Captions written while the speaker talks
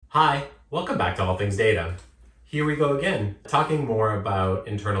Hi, welcome back to All Things Data. Here we go again, talking more about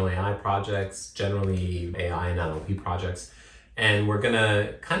internal AI projects, generally AI and NLP projects. And we're going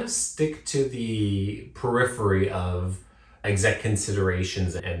to kind of stick to the periphery of exec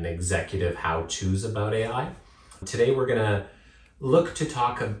considerations and executive how-tos about AI. Today, we're going to look to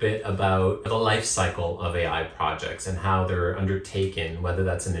talk a bit about the life cycle of AI projects and how they're undertaken, whether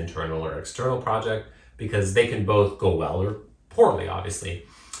that's an internal or external project, because they can both go well or poorly, obviously.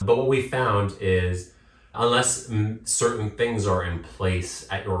 But what we found is unless certain things are in place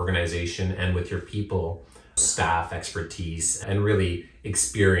at your organization and with your people, staff, expertise, and really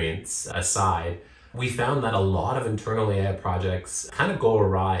experience aside, we found that a lot of internal AI projects kind of go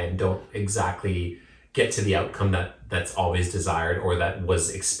awry and don't exactly get to the outcome that's always desired or that was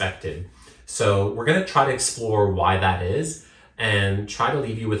expected. So we're going to try to explore why that is and try to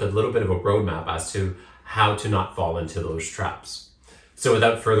leave you with a little bit of a roadmap as to how to not fall into those traps. So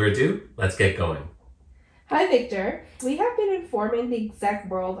without further ado, let's get going. Hi, Victor. We have been informing the exec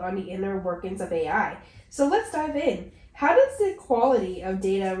world on the inner workings of AI. So let's dive in. How does the quality of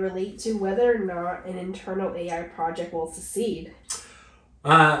data relate to whether or not an internal AI project will succeed?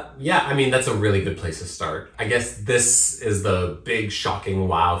 That's a really good place to start. I guess this is the big, shocking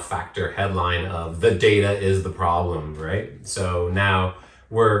wow factor headline of the data is the problem, right? So now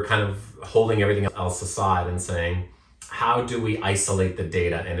we're kind of holding everything else aside and saying, how do we isolate the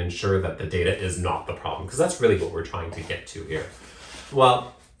data and ensure that the data is not the problem? Because that's really what we're trying to get to here.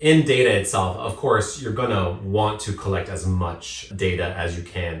 Well, in data itself, of course, you're going to want to collect as much data as you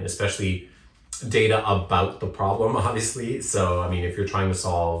can, especially data about the problem, obviously. So, if you're trying to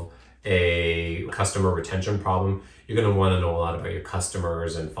solve a customer retention problem, you're going to want to know a lot about your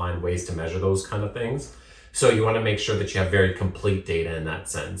customers and find ways to measure those kind of things. So you want to make sure that you have very complete data in that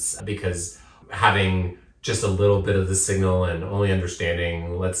sense, because having just a little bit of the signal and only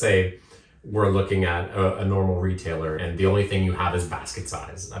understanding, let's say we're looking at a normal retailer and the only thing you have is basket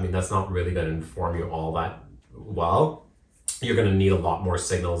size. That's not really going to inform you all that well. You're going to need a lot more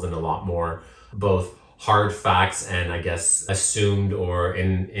signals and a lot more both hard facts and I guess assumed or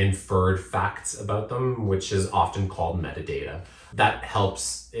inferred facts about them, which is often called metadata. That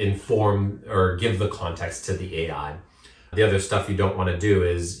helps inform or give the context to the AI. The other stuff you don't want to do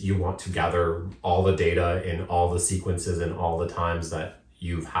is you want to gather all the data in all the sequences and all the times that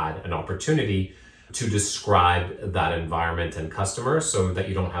you've had an opportunity to describe that environment and customer so that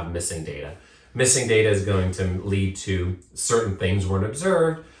you don't have missing data. Missing data is going to lead to certain things weren't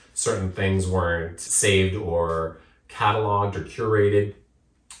observed, certain things weren't saved or cataloged or curated.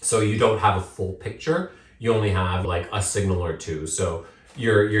 So you don't have a full picture. You only have like a signal or two. So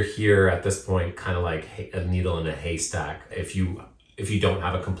you're here at this point kind of like a needle in a haystack if you don't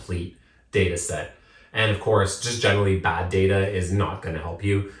have a complete data set. And of course, just generally bad data is not going to help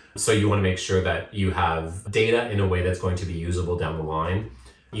you. So you want to make sure that you have data in a way that's going to be usable down the line.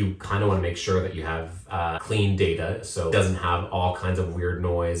 You kind of want to make sure that you have clean data, so it doesn't have all kinds of weird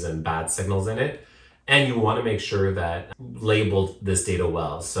noise and bad signals in it. And you want to make sure that labeled this data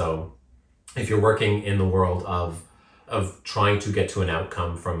well. So if you're working in the world of trying to get to an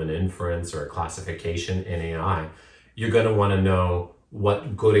outcome from an inference or a classification in AI, you're going to want to know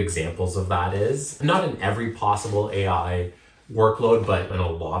what good examples of that is. Not in every possible AI workload, but in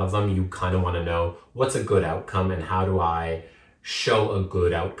a lot of them, you kind of want to know what's a good outcome and how do I show a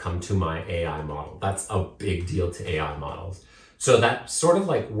good outcome to my AI model. That's a big deal to AI models. So that sort of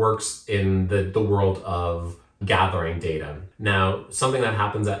like works in the world of gathering data. Now, something that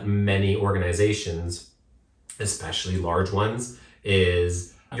happens at many organizations, especially large ones,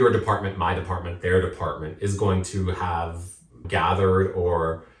 is your department, my department, their department is going to have gathered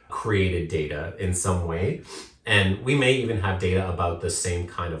or created data in some way. And we may even have data about the same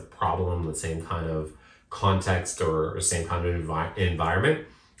kind of problem, the same kind of context or same kind of environment,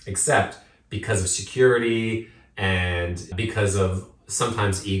 except because of security and because of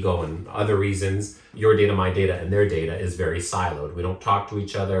sometimes ego and other reasons, your data, my data, and their data is very siloed. We don't talk to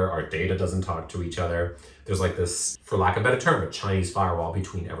each other. Our data doesn't talk to each other. There's like this, for lack of a better term, a Chinese firewall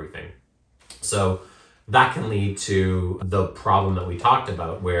between everything. So that can lead to the problem that we talked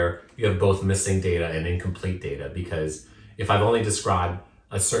about where you have both missing data and incomplete data, because if I've only described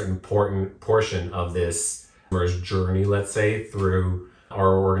a certain important portion of this customer's journey, let's say, through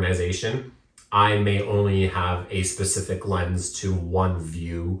our organization, I may only have a specific lens to one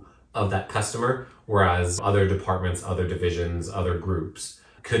view of that customer, whereas other departments, other divisions, other groups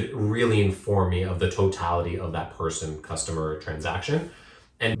could really inform me of the totality of that person, customer, transaction,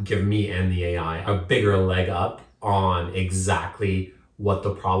 and give me and the AI a bigger leg up on exactly what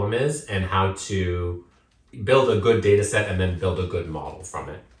the problem is and how to build a good data set and then build a good model from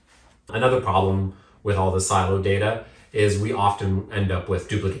it. Another problem with all the siloed data is we often end up with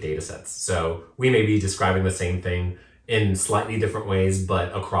duplicate data sets. So we may be describing the same thing in slightly different ways,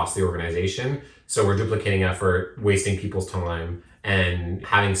 but across the organization. So we're duplicating effort, wasting people's time, and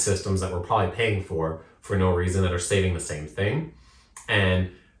having systems that we're probably paying for no reason that are saving the same thing.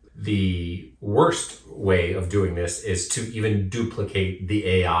 And the worst way of doing this is to even duplicate the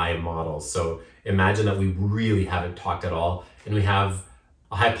AI models. So imagine that we really haven't talked at all, and we have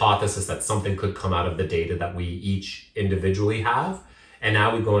a hypothesis that something could come out of the data that we each individually have. And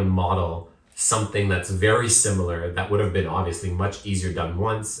now we go and model something that's very similar that would have been obviously much easier done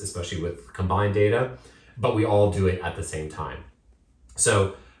once, especially with combined data, but we all do it at the same time.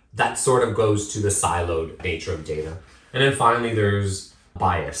 So that sort of goes to the siloed nature of data. And then finally, there's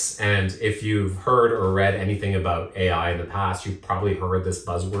bias. And if you've heard or read anything about AI in the past, you've probably heard this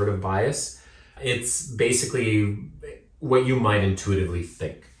buzzword of bias. It's basically what you might intuitively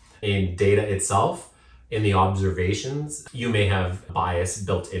think. In data itself, in the observations, you may have bias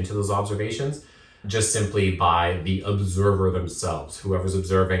built into those observations just simply by the observer themselves. Whoever's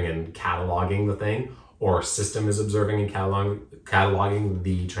observing and cataloging the thing, or system is observing and cataloging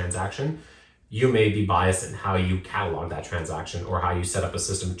the transaction, you may be biased in how you catalog that transaction or how you set up a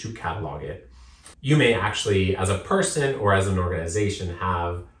system to catalog it. You may actually, as a person or as an organization,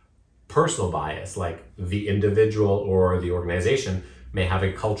 have personal bias, like the individual or the organization may have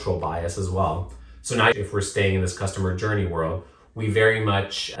a cultural bias as well. So now if we're staying in this customer journey world, we very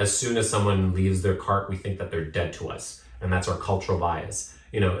much, as soon as someone leaves their cart, we think that they're dead to us. And that's our cultural bias.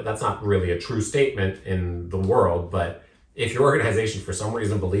 That's not really a true statement in the world, but if your organization for some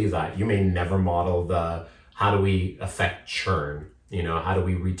reason believes that, you may never model the how do we affect churn, how do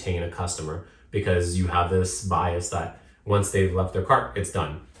we retain a customer, because you have this bias that once they've left their cart, it's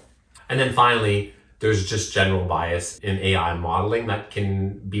done. And then finally, there's just general bias in AI modeling that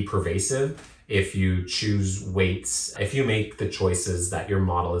can be pervasive if you choose weights, if you make the choices that your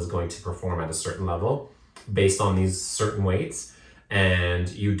model is going to perform at a certain level based on these certain weights, and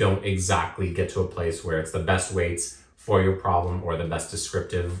you don't exactly get to a place where it's the best weights for your problem or the best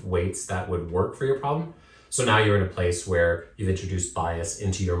descriptive weights that would work for your problem. So now you're in a place where you've introduced bias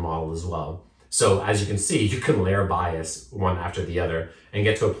into your model as well. So as you can see, you can layer bias one after the other and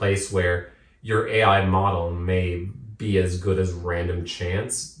get to a place where your AI model may be as good as random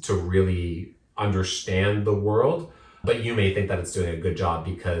chance to really understand the world, but you may think that it's doing a good job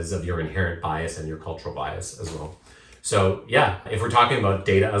because of your inherent bias and your cultural bias as well. So yeah, if we're talking about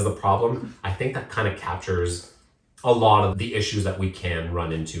data as the problem, I think that kind of captures a lot of the issues that we can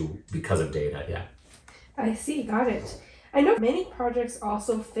run into because of data. Yeah. I see, got it. I know many projects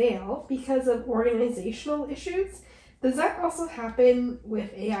also fail because of organizational issues. Does that also happen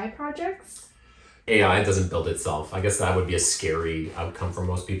with AI projects? AI doesn't build itself. I guess that would be a scary outcome for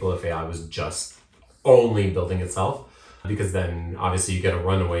most people if AI was just only building itself, because then obviously you get a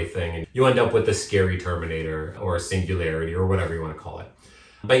runaway thing and you end up with a scary Terminator or a singularity or whatever you want to call it.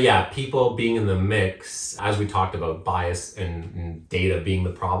 But yeah, people being in the mix, as we talked about, bias and data being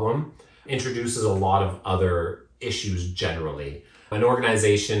the problem, introduces a lot of other issues generally. An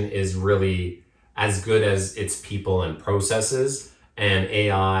organization is really as good as its people and processes, and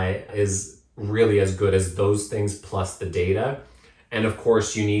AI is really as good as those things plus the data. And of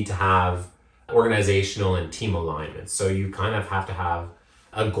course, you need to have organizational and team alignment. So you kind of have to have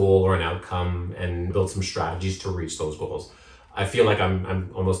a goal or an outcome and build some strategies to reach those goals. I feel like I'm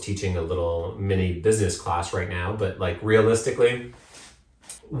almost teaching a little mini business class right now, but like realistically,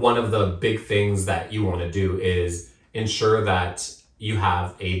 one of the big things that you want to do is ensure that you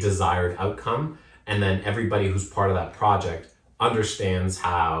have a desired outcome, and then everybody who's part of that project understands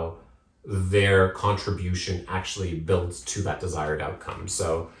how their contribution actually builds to that desired outcome.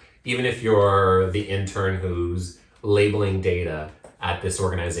 So even if you're the intern who's labeling data at this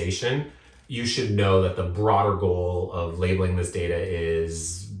organization, you should know that the broader goal of labeling this data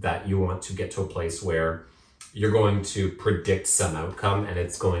is that you want to get to a place where you're going to predict some outcome and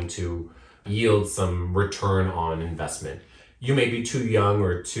it's going to yield some return on investment. You may be too young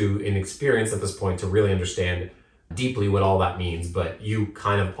or too inexperienced at this point to really understand deeply what all that means, but you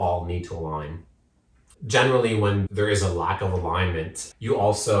kind of all need to align. Generally, when there is a lack of alignment, you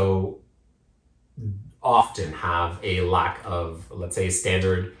also often have a lack of, let's say,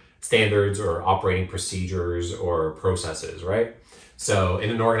 standards or operating procedures or processes, right? So in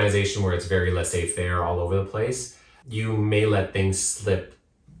an organization where it's very laissez-faire all over the place, you may let things slip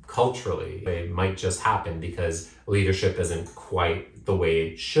culturally. It might just happen because leadership isn't quite the way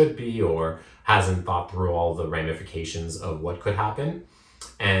it should be or hasn't thought through all the ramifications of what could happen.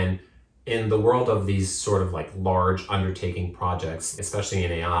 And in the world of these sort of like large undertaking projects, especially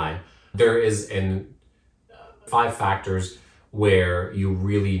in AI, there is in 5 factors where you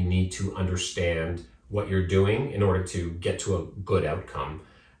really need to understand what you're doing in order to get to a good outcome.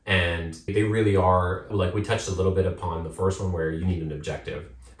 And they really are, like we touched a little bit upon the first one, where you need an objective.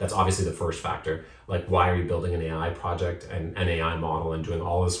 That's obviously the first factor. Like, why are you building an AI project and an AI model and doing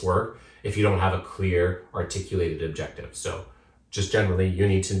all this work if you don't have a clear, articulated objective? So just generally, you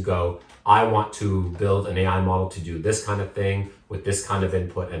need to go, I want to build an AI model to do this kind of thing with this kind of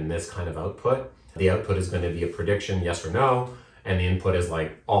input and this kind of output. The output is going to be a prediction, yes or no, and the input is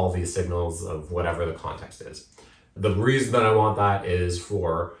like all these signals of whatever the context is. The reason that I want that is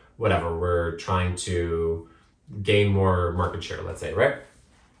for whatever, we're trying to gain more market share, let's say, right?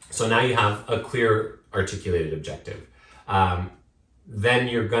 So now you have a clear articulated objective. Then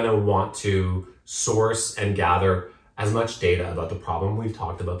you're going to want to source and gather as much data about the problem. We've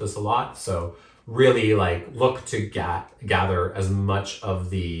talked about this a lot. So really like look to gather as much of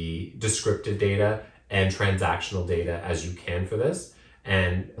the descriptive data and transactional data as you can for this,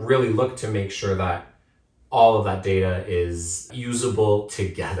 and really look to make sure that all of that data is usable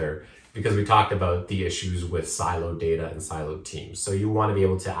together, because we talked about the issues with siloed data and siloed teams. So you want to be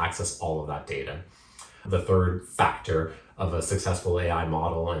able to access all of that data. The third factor of a successful AI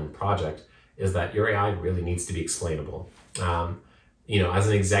model and project is that your AI really needs to be explainable. As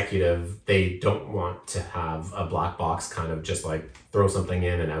an executive, they don't want to have a black box kind of just like throw something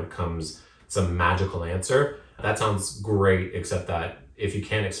in and out comes some magical answer. That sounds great, except that if you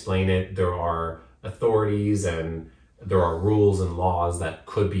can't explain it, there are authorities and there are rules and laws that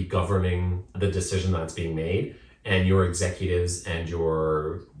could be governing the decision that's being made. And your executives and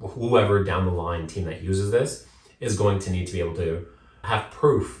your whoever down the line team that uses this is going to need to be able to have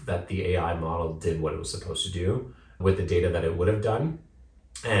proof that the AI model did what it was supposed to do with the data that it would have done,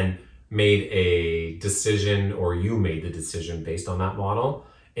 and made a decision, or you made the decision based on that model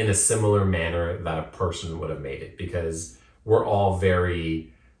in a similar manner that a person would have made it, because we're all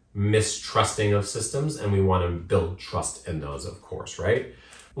very mistrusting of systems and we want to build trust in those, of course, right?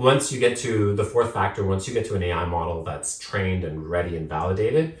 Once you get to the fourth factor, once you get to an AI model that's trained and ready and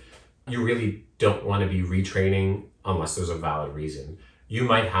validated, you really don't want to be retraining unless there's a valid reason. You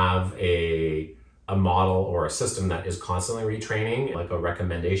might have a model or a system that is constantly retraining, like a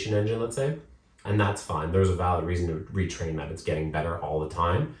recommendation engine, let's say, and that's fine. There's a valid reason to retrain that. It's getting better all the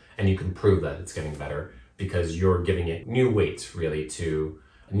time, and you can prove that it's getting better because you're giving it new weights, really, to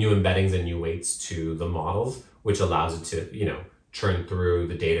new embeddings and new weights to the models, which allows it to, churn through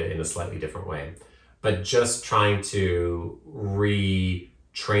the data in a slightly different way. But just trying to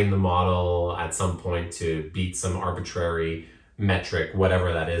retrain the model at some point to beat some arbitrary metric,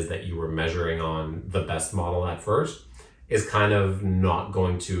 whatever that is that you were measuring on the best model at first, is kind of not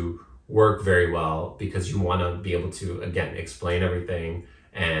going to work very well, because you want to be able to, again, explain everything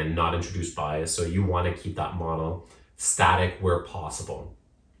and not introduce bias. So you want to keep that model static where possible.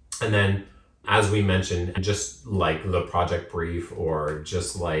 And then, as we mentioned, just like the project brief or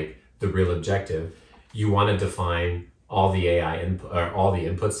just like the real objective, you want to define all the all the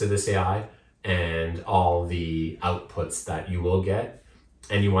inputs to this AI and all the outputs that you will get.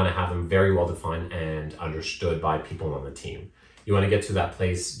 And you want to have them very well defined and understood by people on the team. You want to get to that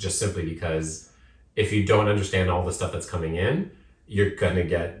place just simply because if you don't understand all the stuff that's coming in, you're going to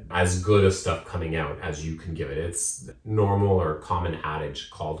get as good of stuff coming out as you can give it. It's normal or common adage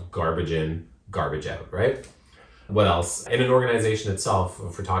called garbage in, garbage out, right? What else? In an organization itself,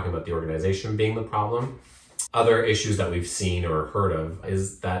 if we're talking about the organization being the problem, other issues that we've seen or heard of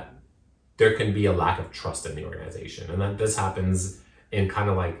is that there can be a lack of trust in the organization. And that this happens in kind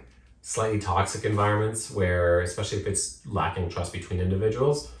of like slightly toxic environments where, especially if it's lacking trust between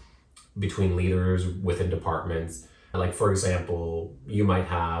individuals, between leaders, within departments. Like, for example, you might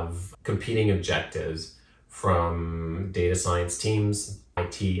have competing objectives from data science teams,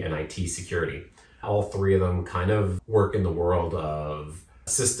 IT, and IT security. All three of them kind of work in the world of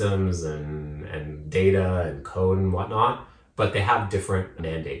systems and data and code and whatnot, but they have different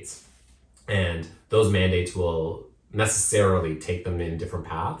mandates. And those mandates will necessarily take them in different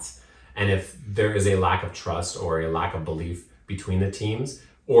paths. And if there is a lack of trust or a lack of belief between the teams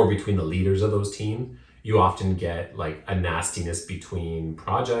or between the leaders of those teams, you often get like a nastiness between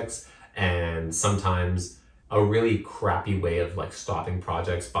projects, and sometimes a really crappy way of like stopping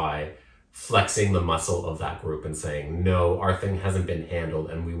projects by flexing the muscle of that group and saying, no, our thing hasn't been handled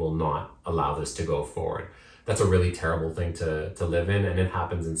and we will not allow this to go forward. That's a really terrible thing to live in, and it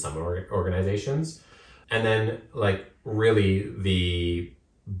happens in some organizations. And then like really the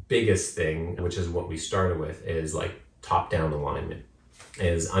biggest thing, which is what we started with, is like top-down alignment.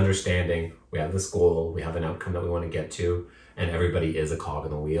 is understanding we have this goal, we have an outcome that we want to get to, and everybody is a cog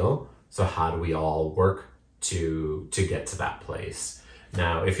in the wheel. So how do we all work to get to that place?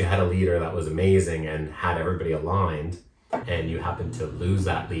 Now, if you had a leader that was amazing and had everybody aligned, and you happen to lose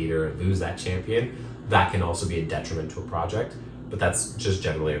that leader and lose that champion, that can also be a detriment to a project. But that's just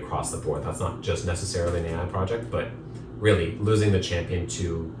generally across the board. That's not just necessarily an AI project, but really losing the champion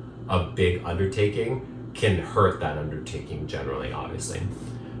to a big undertaking can hurt that undertaking generally, obviously.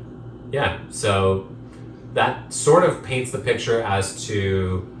 Yeah, so that sort of paints the picture as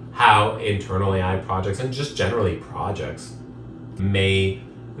to how internal AI projects and just generally projects may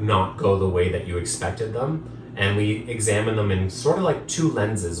not go the way that you expected them. And we examine them in sort of like two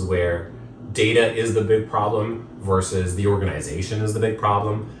lenses, where data is the big problem versus the organization is the big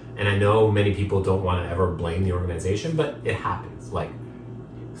problem. And I know many people don't want to ever blame the organization, but it happens. Like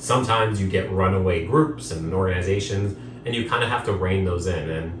sometimes you get runaway groups and organizations, and you kind of have to rein those in.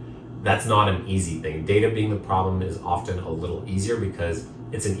 And that's not an easy thing. Data being the problem is often a little easier because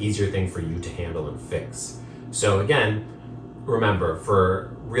it's an easier thing for you to handle and fix. So again, remember,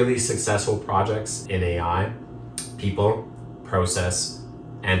 for really successful projects in AI, people, process,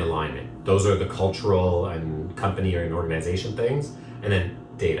 and alignment. Those are the cultural and company or an organization things. And then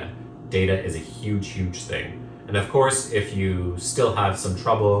data. Data is a huge, huge thing. And of course, if you still have some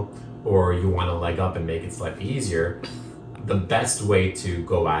trouble or you want to leg up and make it slightly easier, the best way to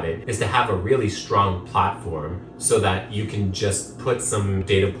go at it is to have a really strong platform so that you can just put some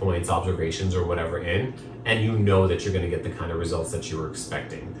data points, observations, or whatever in, and you know that you're going to get the kind of results that you were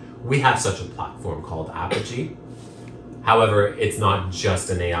expecting. We have such a platform called Apogee. However, it's not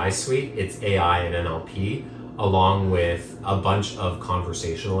just an AI suite, it's AI and NLP, along with a bunch of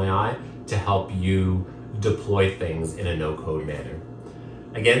conversational AI to help you deploy things in a no-code manner.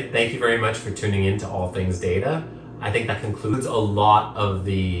 Again, thank you very much for tuning in to All Things Data. I think that concludes a lot of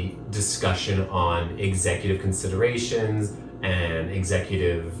the discussion on executive considerations and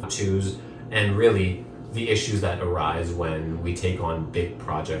executive twos, and really the issues that arise when we take on big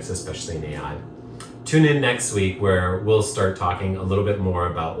projects, especially in AI. Tune in next week where we'll start talking a little bit more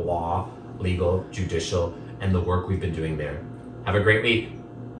about law, legal, judicial, and the work we've been doing there. Have a great week.